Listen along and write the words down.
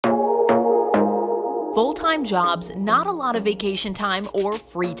Full-time jobs, not a lot of vacation time or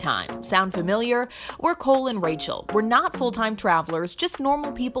free time. Sound familiar? We're Cole and Rachel. We're not full-time travelers, just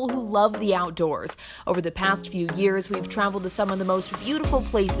normal people who love the outdoors. Over the past few years, we've traveled to some of the most beautiful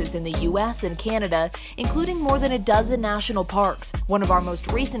places in the US and Canada, including more than a dozen national parks. One of our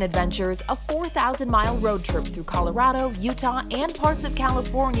most recent adventures, a 4,000-mile road trip through Colorado, Utah, and parts of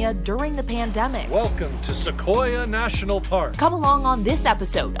California during the pandemic. Welcome to Sequoia National Park. Come along on this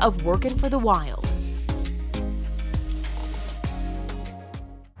episode of Workin' for the Wild.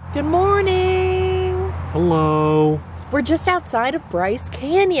 Good morning! Hello. We're just outside of Bryce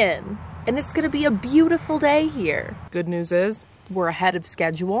Canyon, and it's gonna be a beautiful day here. Good news is, we're ahead of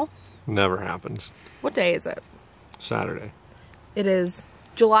schedule. Never happens. What day is it? Saturday. It is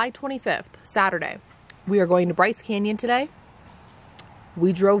July 25th, Saturday. We are going to Bryce Canyon today.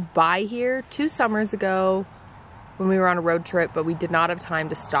 We drove by here 2 summers ago when we were on a road trip, but we did not have time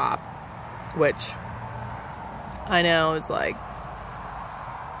to stop, which I know is like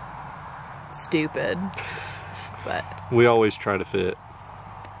stupid, but we always try to fit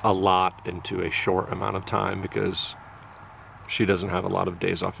a lot into a short amount of time because she doesn't have a lot of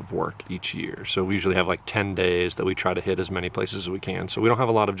days off of work each year. So we usually have like 10 days that we try to hit as many places as we can. So we don't have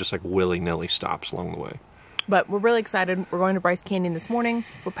a lot of just like willy-nilly stops along the way. But we're really excited. We're going to Bryce Canyon this morning.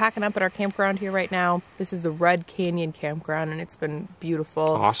 We're packing up at our campground here right now. This is the Red Canyon campground, and it's been beautiful.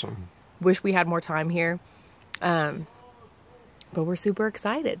 Awesome. Wish we had more time here. But we're super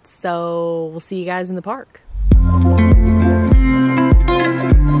excited. So we'll see you guys in the park.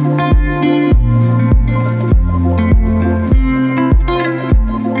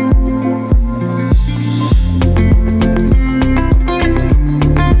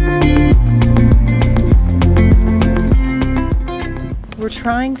 We're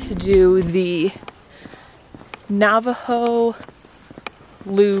trying to do the Navajo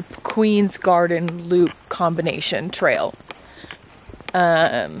Loop, Queen's Garden Loop combination trail.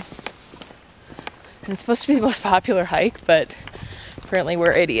 And it's supposed to be the most popular hike, but apparently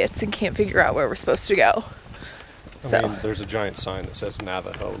we're idiots and can't figure out where we're supposed to go. I mean, there's a giant sign that says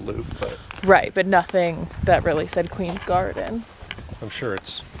Navajo Loop, but... Right, but nothing that really said Queen's Garden. I'm sure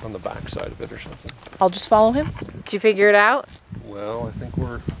it's on the back side of it or something. I'll just follow him. Did you figure it out? Well, I think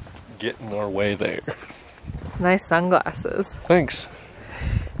we're getting our way there. Nice sunglasses. Thanks.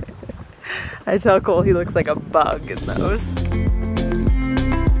 I tell Cole he looks like a bug in those.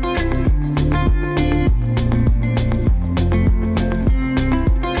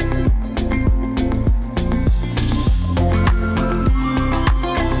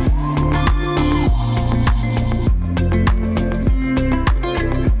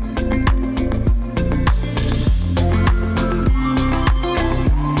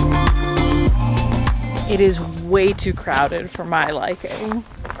 It is way too crowded for my liking,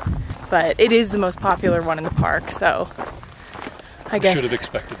 but it is the most popular one in the park, so I guess should have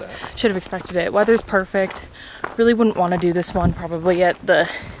expected that. Should have expected it. Weather's perfect. Really wouldn't want to do this one probably at the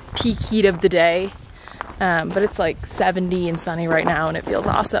peak heat of the day, but it's like 70 and sunny right now, and it feels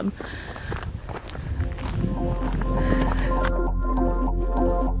awesome.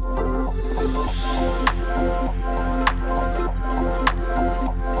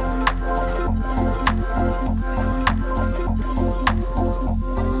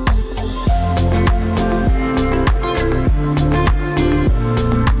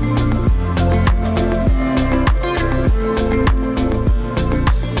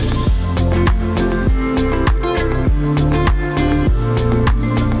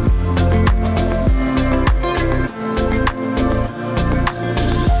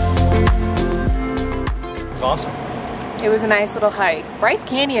 Awesome. It was a nice little hike. Bryce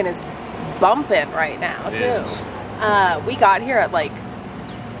Canyon is bumping right now too. We got here at like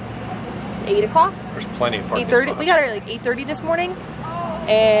 8 o'clock. There's plenty of parking 8:30. spots. We got here at like 8:30 this morning,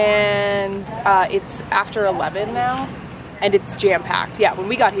 and it's after 11 now, and it's jam packed. Yeah, when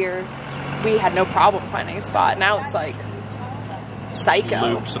we got here, we had no problem finding a spot. Now it's like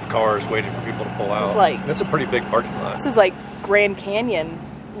psycho. Loops of cars waiting for people to pull out. Like, that's a pretty big parking lot. This is like Grand Canyon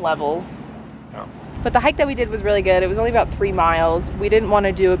level. Yeah. But the hike that we did was really good. It was only about 3 miles. We didn't want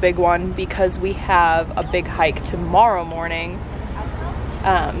to do a big one because we have a big hike tomorrow morning.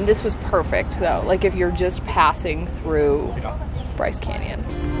 This was perfect though, like if you're just passing through Bryce Canyon.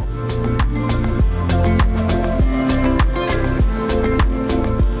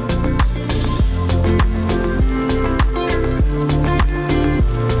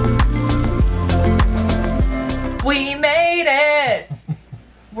 We made it!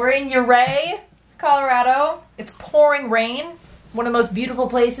 We're in Ouray, Colorado. It's pouring rain. One of the most beautiful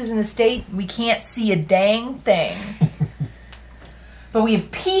places in the state. We can't see a dang thing. But we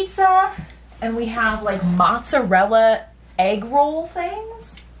have pizza and we have like mozzarella egg roll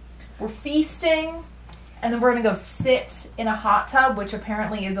things. We're feasting, and then we're gonna go sit in a hot tub, which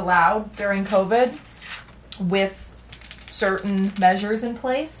apparently is allowed during COVID with certain measures in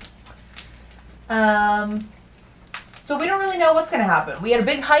place. So we don't really know what's gonna happen. We had a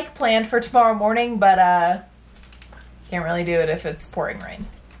big hike planned for tomorrow morning, but can't really do it if it's pouring rain.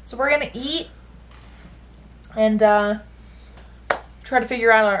 So we're gonna eat and try to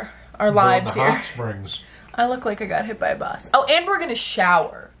figure out our lives here. Hot springs. I look like I got hit by a bus. Oh, and we're gonna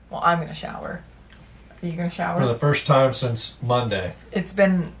shower. Well, I'm gonna shower. Are you gonna shower? For the first time since Monday. It's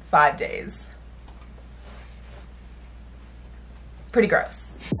been 5 days. Pretty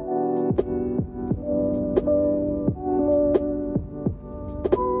gross.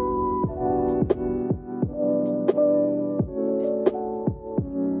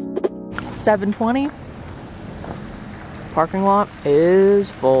 $7:20. Parking lot is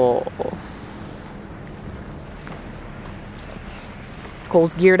full.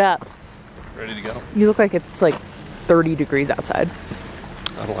 Cole's geared up. Ready to go. You look like it's like 30 degrees outside.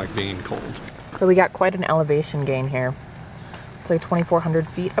 I don't like being cold. So we got quite an elevation gain here. It's like 2,400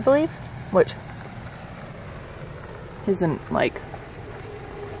 feet, I believe, which isn't like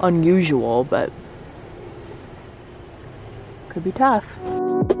unusual, but could be tough.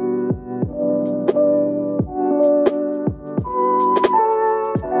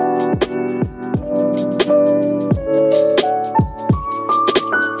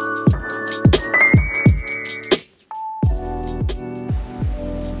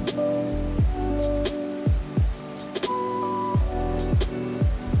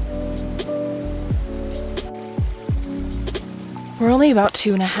 We're only about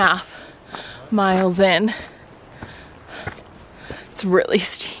 2.5 miles in. It's really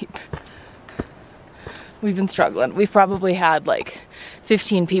steep. We've been struggling. We've probably had like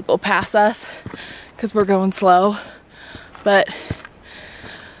 15 people pass us because we're going slow, but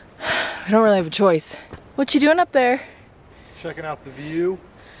we don't really have a choice. What you doing up there? Checking out the view.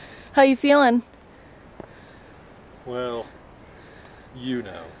 How you feeling? Well, you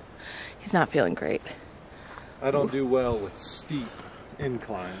know. He's not feeling great. I don't do well with steep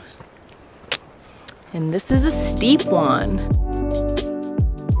inclines. And this is a steep one.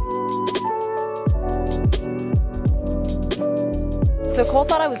 So Cole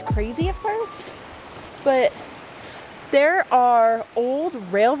thought I was crazy at first, but there are old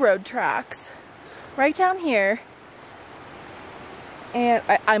railroad tracks right down here. And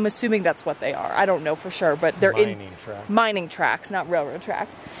I'm assuming that's what they are. I don't know for sure, but they're mining tracks, not railroad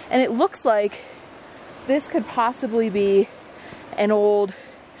tracks. And it looks like this could possibly be an old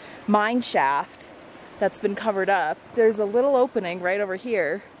mine shaft that's been covered up. There's a little opening right over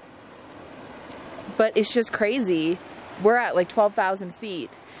here, but it's just crazy. We're at like 12,000 feet,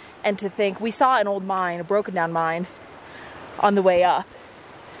 and to think we saw an old mine, a broken down mine on the way up.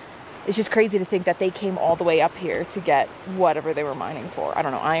 It's just crazy to think that they came all the way up here to get whatever they were mining for. I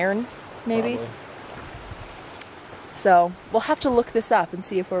don't know, iron maybe? Probably. So we'll have to look this up and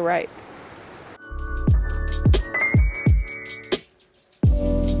see if we're right.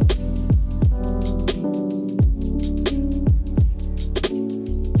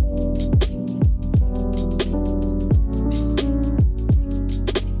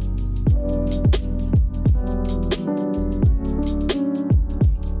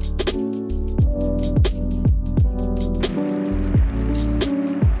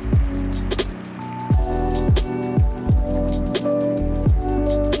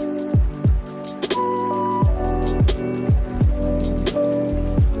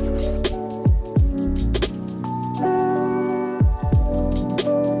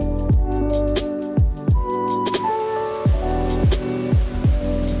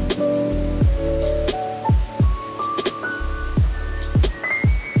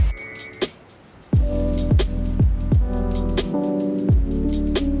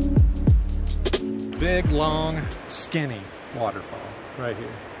 Big, long, skinny waterfall right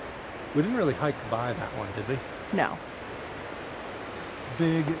here. We didn't really hike by that one, did we? No.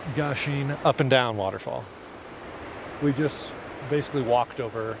 Big, gushing, up and down waterfall. We just basically walked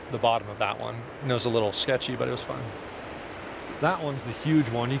over the bottom of that one. And it was a little sketchy, but it was fun. That one's the huge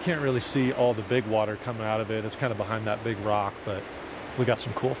one. You can't really see all the big water coming out of it. It's kind of behind that big rock, but we got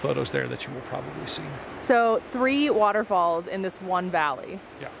some cool photos there that you will probably see. So 3 waterfalls in this one valley.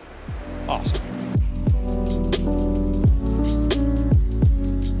 Yeah, awesome.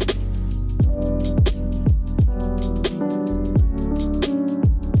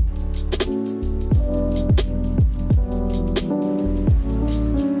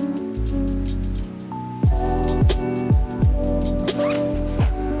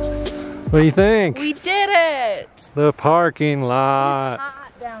 What do you think? We did it! The parking lot. It's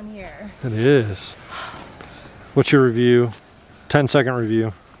hot down here. It is. What's your review? 10-second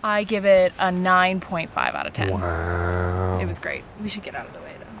review. I give it a 9.5 out of 10. Wow. It was great. We should get out of the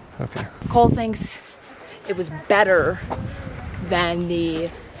way though. Okay. Cole thinks it was better than the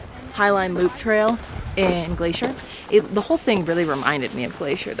Highline Loop Trail in Glacier. The whole thing really reminded me of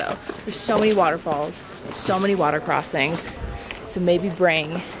Glacier though. There's so many waterfalls, so many water crossings. So maybe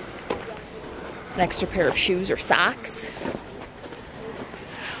bring an extra pair of shoes or socks.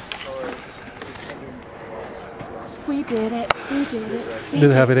 We did it. We did it. Do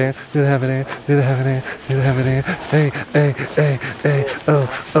they have it in? Do they have it in? Do they have it in? Do they have it in? Hey, hey, hey, hey.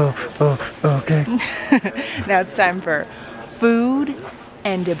 Oh, okay. Now it's time for food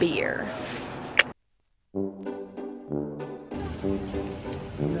and a beer.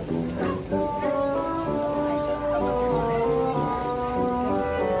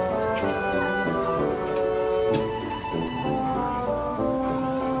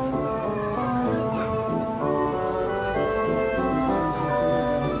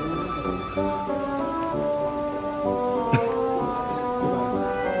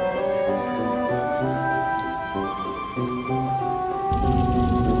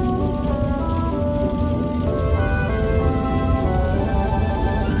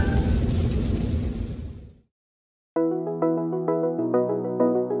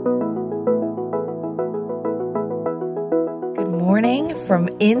 Morning from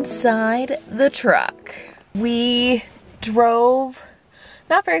inside the truck. We drove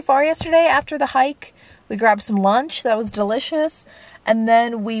not very far yesterday after the hike. We grabbed some lunch that was delicious, and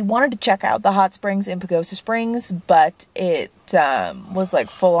then we wanted to check out the hot springs in Pagosa Springs, but it was like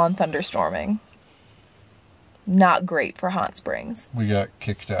full-on thunderstorming. Not great for hot springs. We got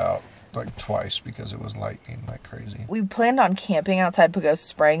kicked out like twice because it was lightning like crazy. We planned on camping outside Pagosa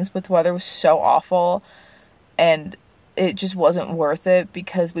Springs, but the weather was so awful, and it just wasn't worth it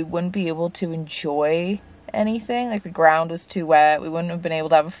because we wouldn't be able to enjoy anything. Like, the ground was too wet. We wouldn't have been able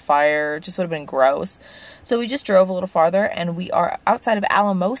to have a fire. It just would have been gross. So we just drove a little farther, and we are outside of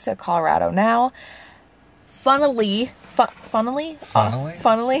Alamosa, Colorado now. Funnily? That's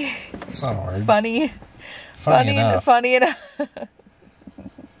not a word. Funny enough. I'm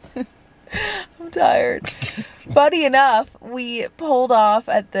tired. Funny enough, we pulled off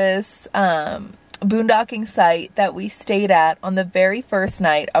at this boondocking site that we stayed at on the very first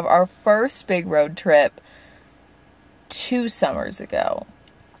night of our first big road trip 2 summers ago.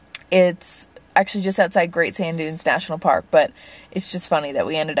 It's actually just outside Great Sand Dunes National Park, but it's just funny that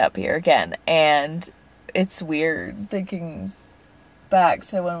we ended up here again. And it's weird thinking back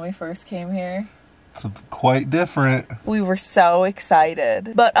to when we first came here. It's quite different. We were so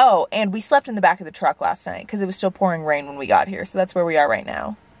excited. But, oh, and we slept in the back of the truck last night because it was still pouring rain when we got here. So that's where we are right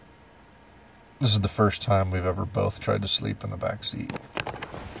now. This is the first time we've ever both tried to sleep in the back seat.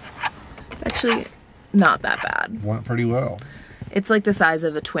 It's actually not that bad. Went pretty well. It's like the size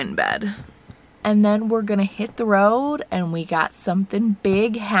of a twin bed. And then we're gonna hit the road, and we got something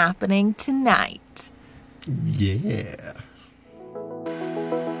big happening tonight. Yeah.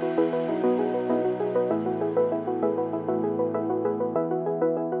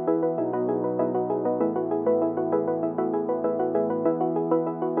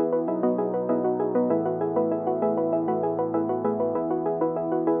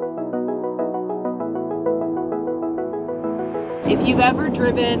 If you've ever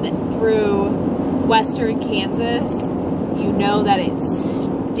driven through western Kansas, you know that it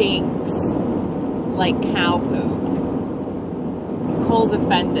stinks like cow poop. Cole's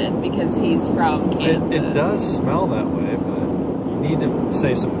offended because he's from Kansas. It does smell that way, but you need to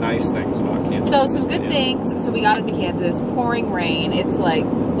say some nice things about Kansas. So some good things. So we got into Kansas, pouring rain. It's like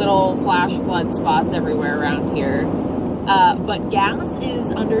little flash flood spots everywhere around here. But gas is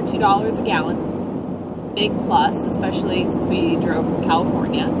under $2 a gallon. Big plus, especially since we drove from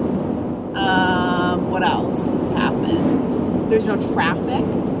California. What else has happened? There's no traffic.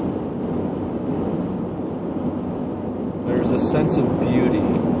 There's a sense of beauty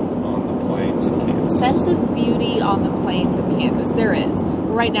on the plains of Kansas. Sense of beauty on the plains of Kansas. There is.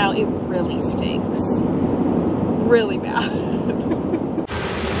 But right now, it really stinks. Really bad.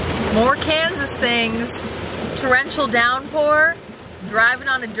 More Kansas things. Torrential downpour. Driving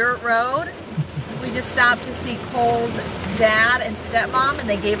on a dirt road. We just stopped to see Cole's dad and stepmom, and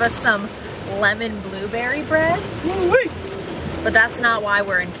they gave us some lemon blueberry bread. Woo-wee. But that's not why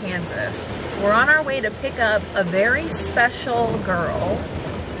we're in Kansas. We're on our way to pick up a very special girl.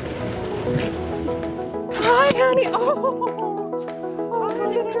 Hi, honey. Oh,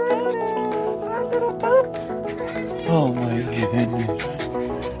 my goodness. Oh my goodness.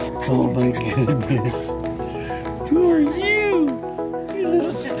 Oh my goodness. Who are you? You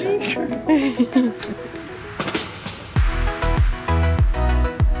little stinker.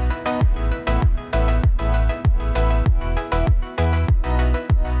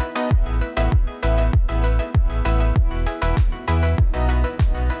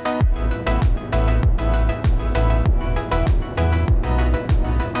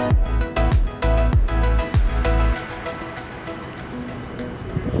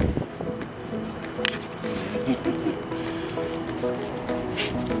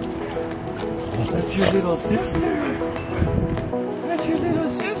 That's your little sister. That's your little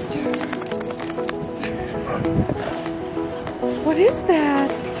sister. What is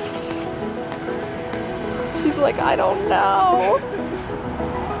that? She's like, I don't know.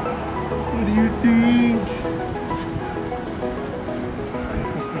 What do you think?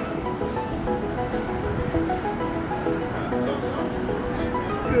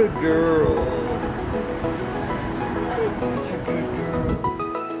 Good girl. That's such a good girl.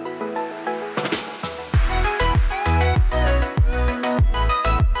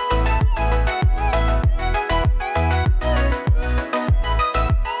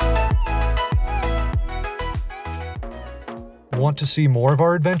 Want to see more of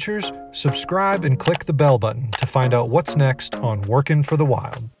our adventures? Subscribe and click the bell button to find out what's next on Workin' for the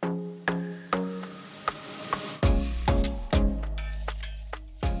Wild.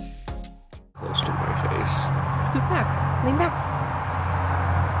 Close to my face. Scoot back. Lean back.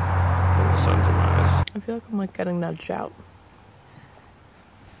 And the sun's in my eyes. I feel like I'm like getting nudged out.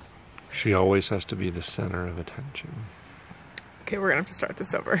 She always has to be the center of attention. Okay, we're gonna have to start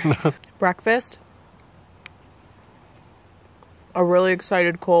this over. Breakfast. A really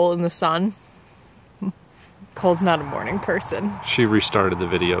excited Cole in the sun. Cole's not a morning person. She restarted the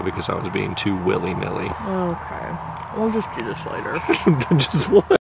video because I was being too willy-nilly. Okay. We'll just do this later. Just what?